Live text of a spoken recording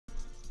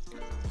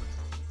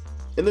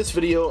In this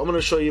video, I'm going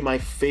to show you my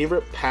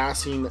favorite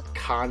passing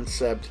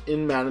concept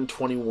in Madden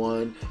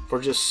 21 for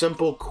just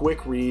simple,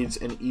 quick reads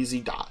and easy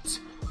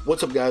dots.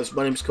 What's up guys,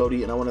 my name's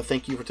Cody and I want to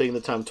thank you for taking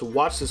the time to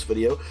watch this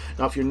video.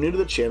 Now if you're new to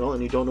the channel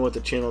and you don't know what the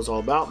channel is all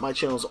about, my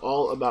channel is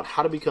all about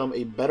how to become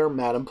a better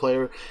Madden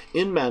player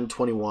in Madden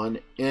 21.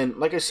 And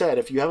like I said,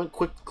 if you haven't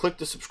clicked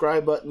the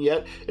subscribe button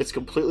yet, it's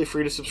completely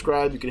free to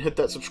subscribe. You can hit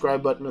that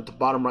subscribe button at the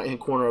bottom right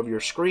hand corner of your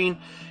screen.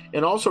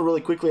 And also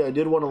really quickly, I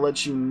did want to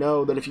let you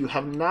know that if you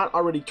have not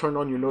already turned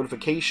on your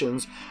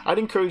notifications, I'd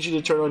encourage you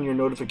to turn on your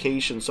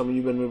notifications. Some of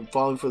you have been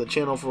following for the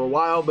channel for a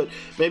while, but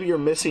maybe you're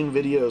missing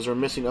videos or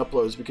missing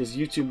uploads because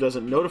YouTube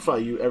doesn't notify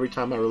you every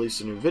time I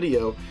release a new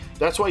video.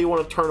 That's why you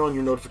want to turn on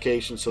your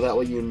notifications so that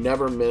way you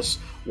never miss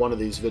one of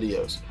these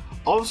videos.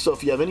 Also,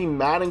 if you have any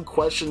Madden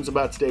questions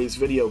about today's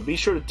video, be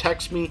sure to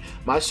text me.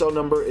 My cell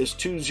number is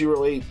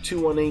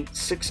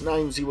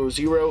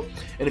 208-218-6900.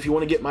 And if you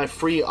want to get my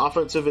free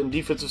offensive and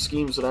defensive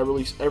schemes that I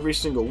release every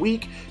single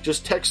week,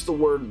 just text the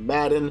word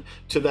Madden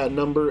to that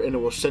number and it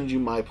will send you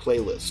my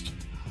playlist.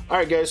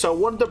 Alright guys, so I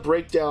wanted to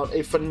break down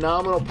a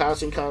phenomenal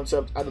passing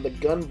concept out of the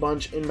gun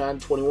bunch in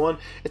Madden 21.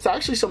 It's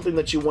actually something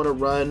that you want to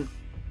run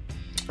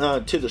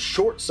to the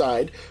short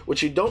side,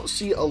 which you don't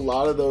see a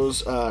lot of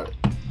those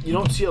you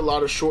don't see a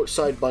lot of short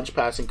side bunch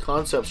passing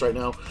concepts right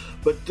now,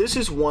 but this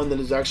is one that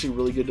is actually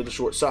really good to the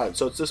short side.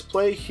 So it's this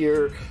play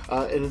here,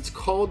 and it's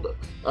called,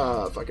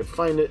 if I could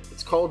find it,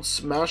 it's called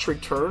Smash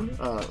Return.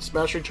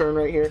 Smash Return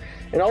right here.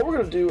 And all we're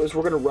going to do is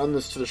we're going to run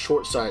this to the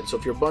short side. So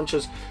if your bunch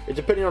is,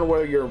 depending on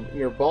where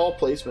your ball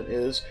placement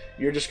is,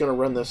 you're just going to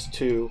run this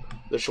to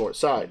the short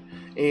side.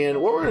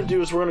 And what we're going to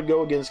do is we're going to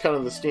go against kind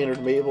of the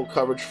standard Mabel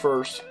coverage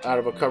first out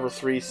of a cover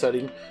 3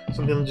 setting,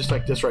 something just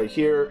like this right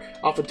here.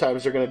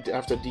 Oftentimes they're going to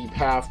have to deep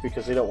half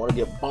because they don't want to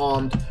get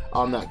bombed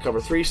on that cover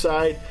 3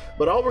 side.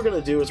 But all we're going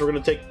to do is we're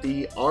going to take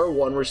the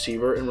R1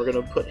 receiver and we're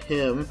going to put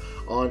him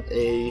on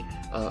a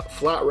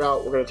flat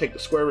route. We're going to take the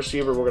square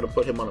receiver, we're going to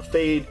put him on a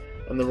fade,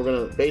 and then we're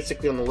going to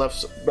basically on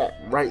the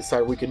right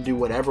side we can do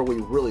whatever we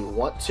really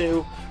want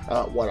to.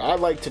 What I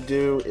like to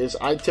do is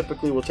I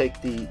typically will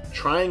take the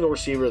triangle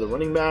receiver, the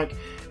running back,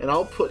 and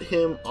I'll put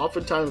him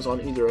oftentimes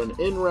on either an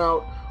in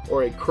route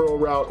or a curl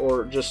route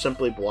or just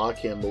simply block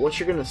him. But what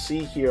you're going to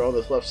see here on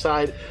this left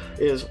side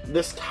is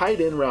this tight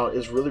end route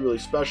is really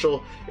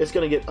special. It's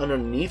going to get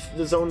underneath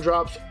the zone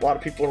drops. A lot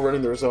of people are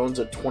running their zones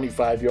at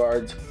 25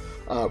 yards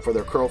for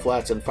their curl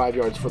flats and 5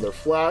 yards for their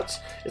flats.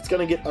 It's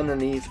going to get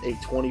underneath a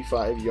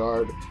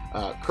 25-yard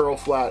curl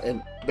flat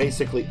and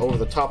basically over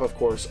the top, of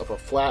course, of a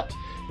flat.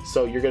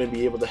 So you're going to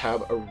be able to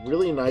have a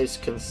really nice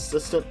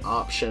consistent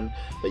option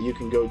that you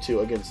can go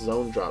to against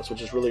zone drops,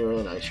 which is really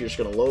nice. You're just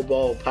going to low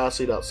ball, pass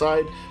it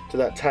outside to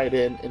that tight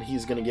end, and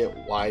he's going to get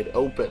wide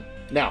open.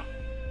 Now,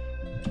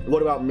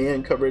 what about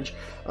man coverage?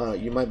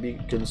 You might be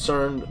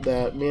concerned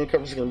that man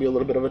coverage is going to be a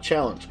little bit of a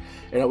challenge.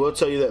 And I will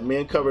tell you that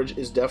man coverage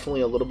is definitely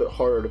a little bit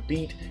harder to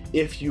beat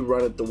if you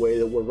run it the way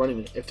that we're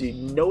running it. If you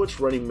know it's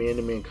running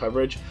man-to-man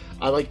coverage,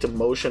 I like to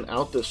motion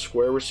out this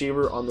square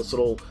receiver on this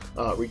little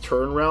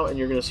return route, and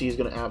you're going to see he's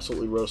going to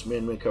absolutely roast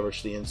man-to-man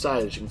coverage to the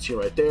inside. As you can see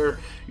right there,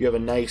 you have a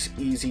nice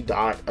easy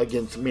dot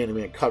against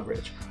man-to-man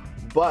coverage.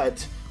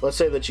 But let's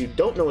say that you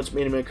don't know it's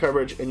man-to-man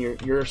coverage and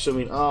you're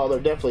assuming, oh,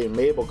 they're definitely in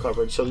Mabel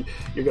coverage, so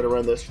you're going to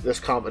run this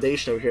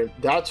combination over here.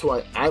 That's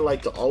why I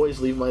like to always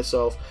leave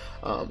myself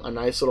a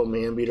nice little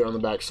man beater on the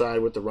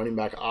backside with the running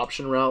back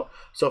option route.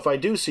 So if I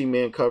do see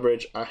man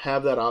coverage, I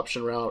have that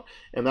option route,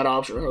 and that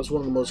option route is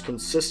one of the most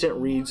consistent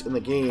reads in the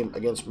game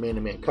against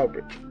man-to-man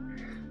coverage.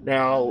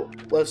 Now,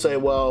 let's say,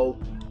 well,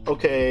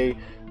 okay,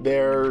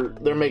 they're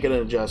making an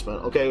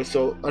adjustment. Okay,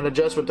 so an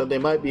adjustment that they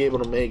might be able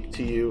to make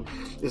to you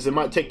is they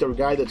might take the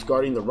guy that's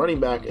guarding the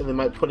running back and they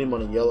might put him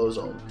on a yellow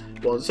zone.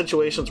 Well, in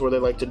situations where they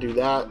like to do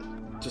that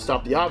to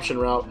stop the option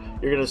route,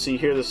 you're going to see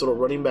here this little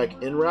running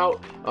back in route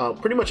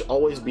pretty much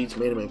always beats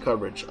man-to-man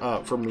coverage,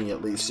 for me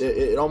at least.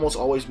 It almost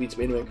always beats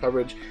man-to-man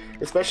coverage,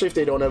 especially if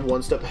they don't have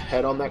one step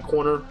ahead on that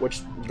corner,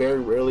 which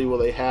very rarely will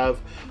they have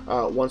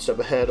one step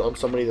ahead on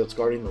somebody that's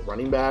guarding the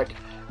running back.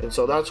 And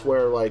so that's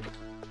where, like,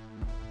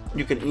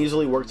 you can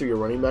easily work through your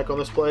running back on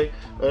this play.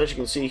 As you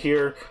can see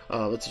here,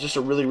 it's just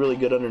a really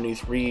good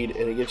underneath read,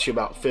 and it gets you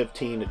about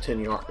 10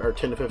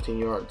 to 15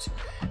 yards.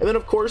 And then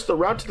of course the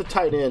route to the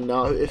tight end.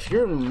 Now if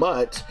you're in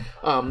MUT,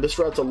 this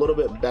route's a little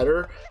bit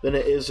better than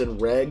it is in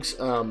regs,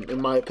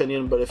 in my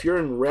opinion. But if you're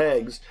in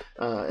regs,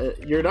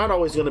 you're not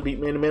always going to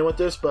beat man-to-man with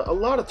this, but a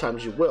lot of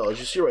times you will. As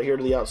you see right here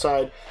to the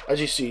outside, as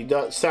you see,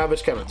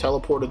 Savage kind of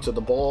teleported to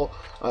the ball,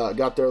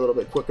 got there a little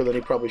bit quicker than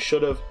he probably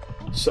should have.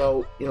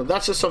 So, you know,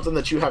 that's just something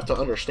that you have to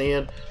understand.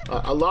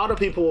 A lot of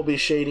people will be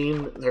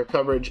shading their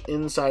coverage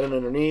inside and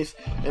underneath,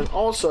 and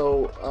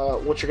also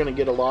what you're going to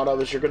get a lot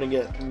of is you're going to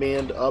get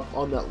manned up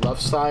on that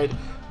left side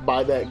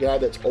by that guy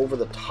that's over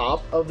the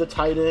top of the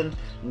tight end,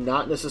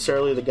 not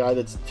necessarily the guy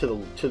that's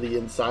to the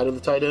inside of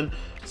the tight end.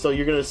 So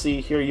you're going to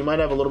see here, you might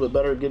have a little bit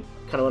better get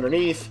kind of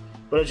underneath,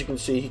 but as you can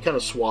see, he kind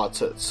of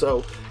swats it.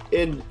 So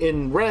in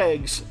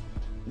regs,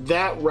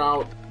 that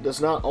route does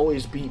not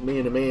always beat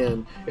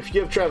man-to-man. If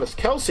you have Travis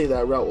Kelce,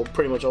 that route will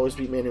pretty much always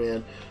beat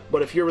man-to-man.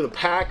 But if you're the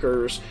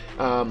Packers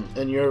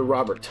and you're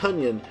Robert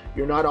Tonyan,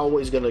 you're not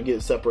always going to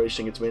get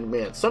separation against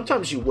man-to-man.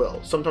 Sometimes you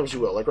will. Sometimes you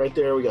will. Like right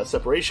there, we got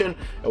separation,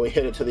 and we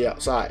hit it to the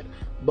outside.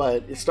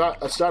 But it's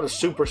not a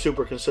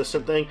super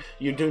consistent thing.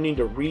 You do need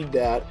to read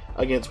that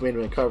against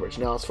man-to-man coverage.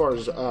 Now, as far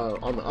as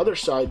on the other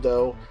side,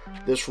 though,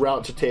 this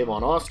route to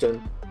Tavon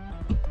Austin,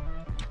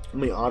 let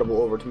me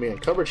audible over to man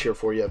coverage here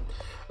for you.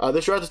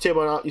 This route to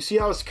Tavon, you see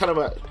how it's kind of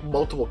at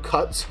multiple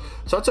cuts?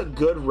 So that's a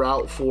good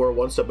route for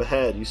one step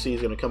ahead. You see he's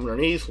going to come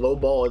underneath, low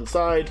ball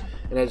inside,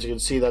 and as you can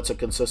see, that's a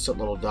consistent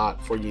little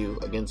dot for you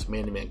against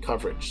man-to-man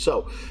coverage.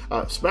 So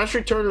smash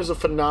return is a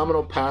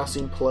phenomenal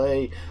passing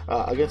play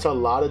against a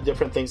lot of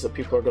different things that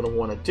people are going to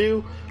want to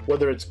do,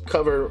 whether it's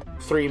cover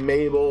 3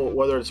 Mabel,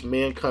 whether it's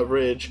man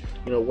coverage,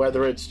 you know,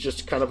 whether it's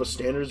just kind of a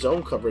standard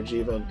zone coverage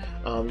even.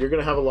 You're going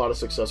to have a lot of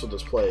success with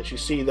this play. As you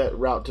see, that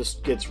route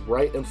just gets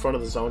right in front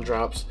of the zone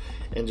drops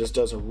and just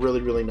does a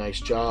really nice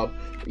job.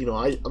 You know,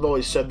 I've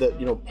always said that,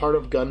 you know, part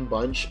of gun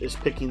bunch is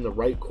picking the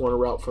right corner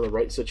route for the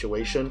right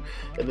situation,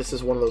 and this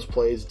is one of those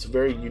plays. It's a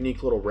very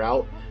unique little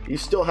route. You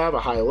still have a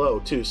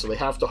high-low too, so they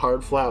have to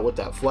hard flat with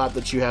that flat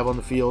that you have on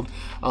the field.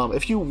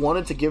 If you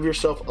wanted to give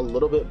yourself a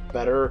little bit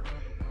better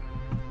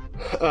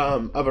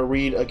of a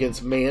read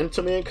against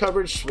man-to-man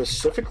coverage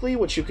specifically,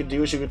 what you could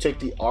do is you could take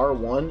the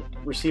R1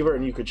 receiver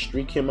and you could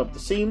streak him up the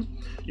seam.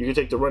 You could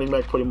take the running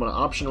back, put him on an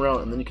option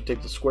route, and then you could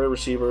take the square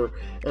receiver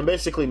and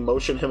basically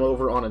motion him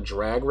over on a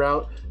drag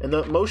route. And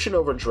the motion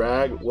over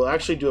drag will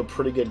actually do a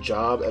pretty good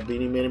job at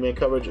beating man-to-man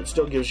coverage. It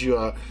still gives you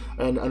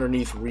an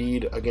underneath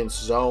read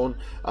against zone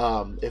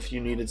if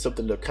you needed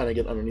something to kind of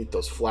get underneath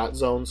those flat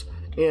zones.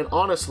 And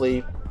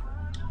honestly,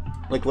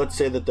 like let's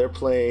say that they're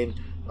playing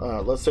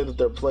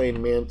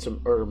man to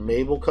or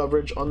Mabel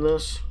coverage on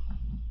this,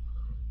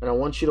 and I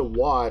want you to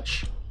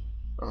watch.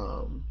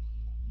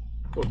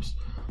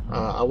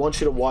 I want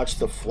you to watch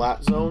the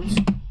flat zones.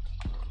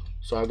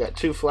 So I've got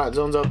 2 flat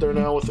zones out there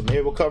now with the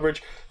Mabel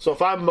coverage. So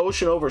if I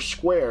motion over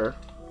square,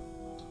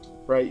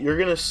 right, you're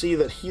gonna see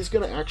that he's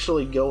gonna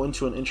actually go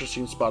into an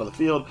interesting spot of the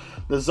field.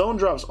 The zone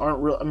drops aren't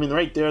real. I mean,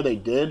 right there they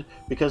did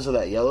because of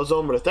that yellow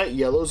zone, but if that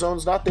yellow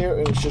zone's not there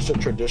and it's just a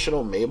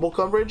traditional Mabel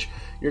coverage,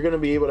 you're gonna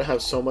be able to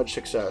have so much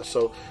success.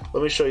 So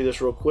let me show you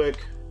this real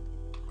quick.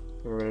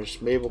 There's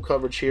Mabel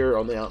coverage here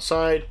on the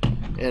outside,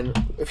 and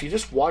if you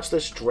just watch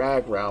this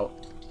drag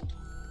route,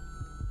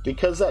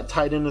 because that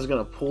tight end is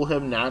gonna pull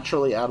him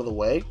naturally out of the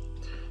way,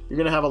 you're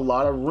gonna have a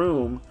lot of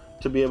room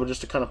to be able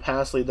just to kind of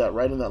pass lead that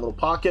right in that little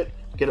pocket,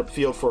 get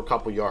upfield for a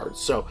couple yards.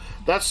 So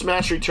that's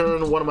smash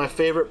return, one of my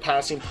favorite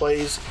passing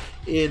plays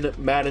in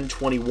Madden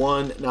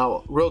 21.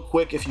 Now, real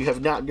quick, if you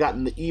have not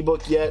gotten the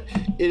ebook yet,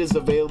 it is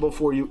available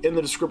for you in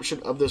the description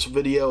of this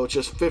video. It's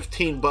just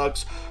 15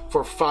 bucks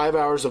for 5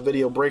 hours of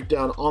video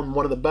breakdown on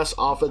one of the best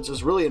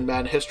offenses really in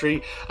Madden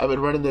history. I've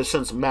been running this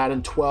since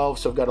Madden 12,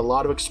 so I've got a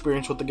lot of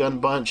experience with the gun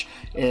bunch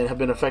and have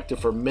been effective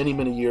for many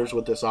years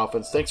with this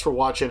offense. Thanks for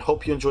watching.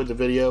 Hope you enjoyed the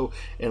video,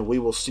 and we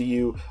will see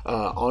you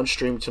on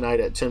stream tonight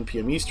at 10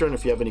 p.m. Eastern.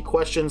 If you have any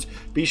questions,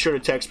 be sure to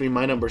text me.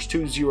 My number is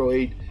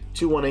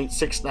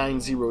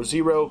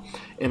 208-218-6900,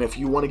 and if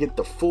you want to get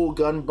the full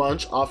gun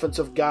bunch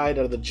offensive guide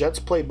out of the Jets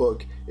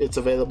playbook, it's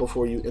available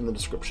for you in the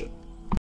description.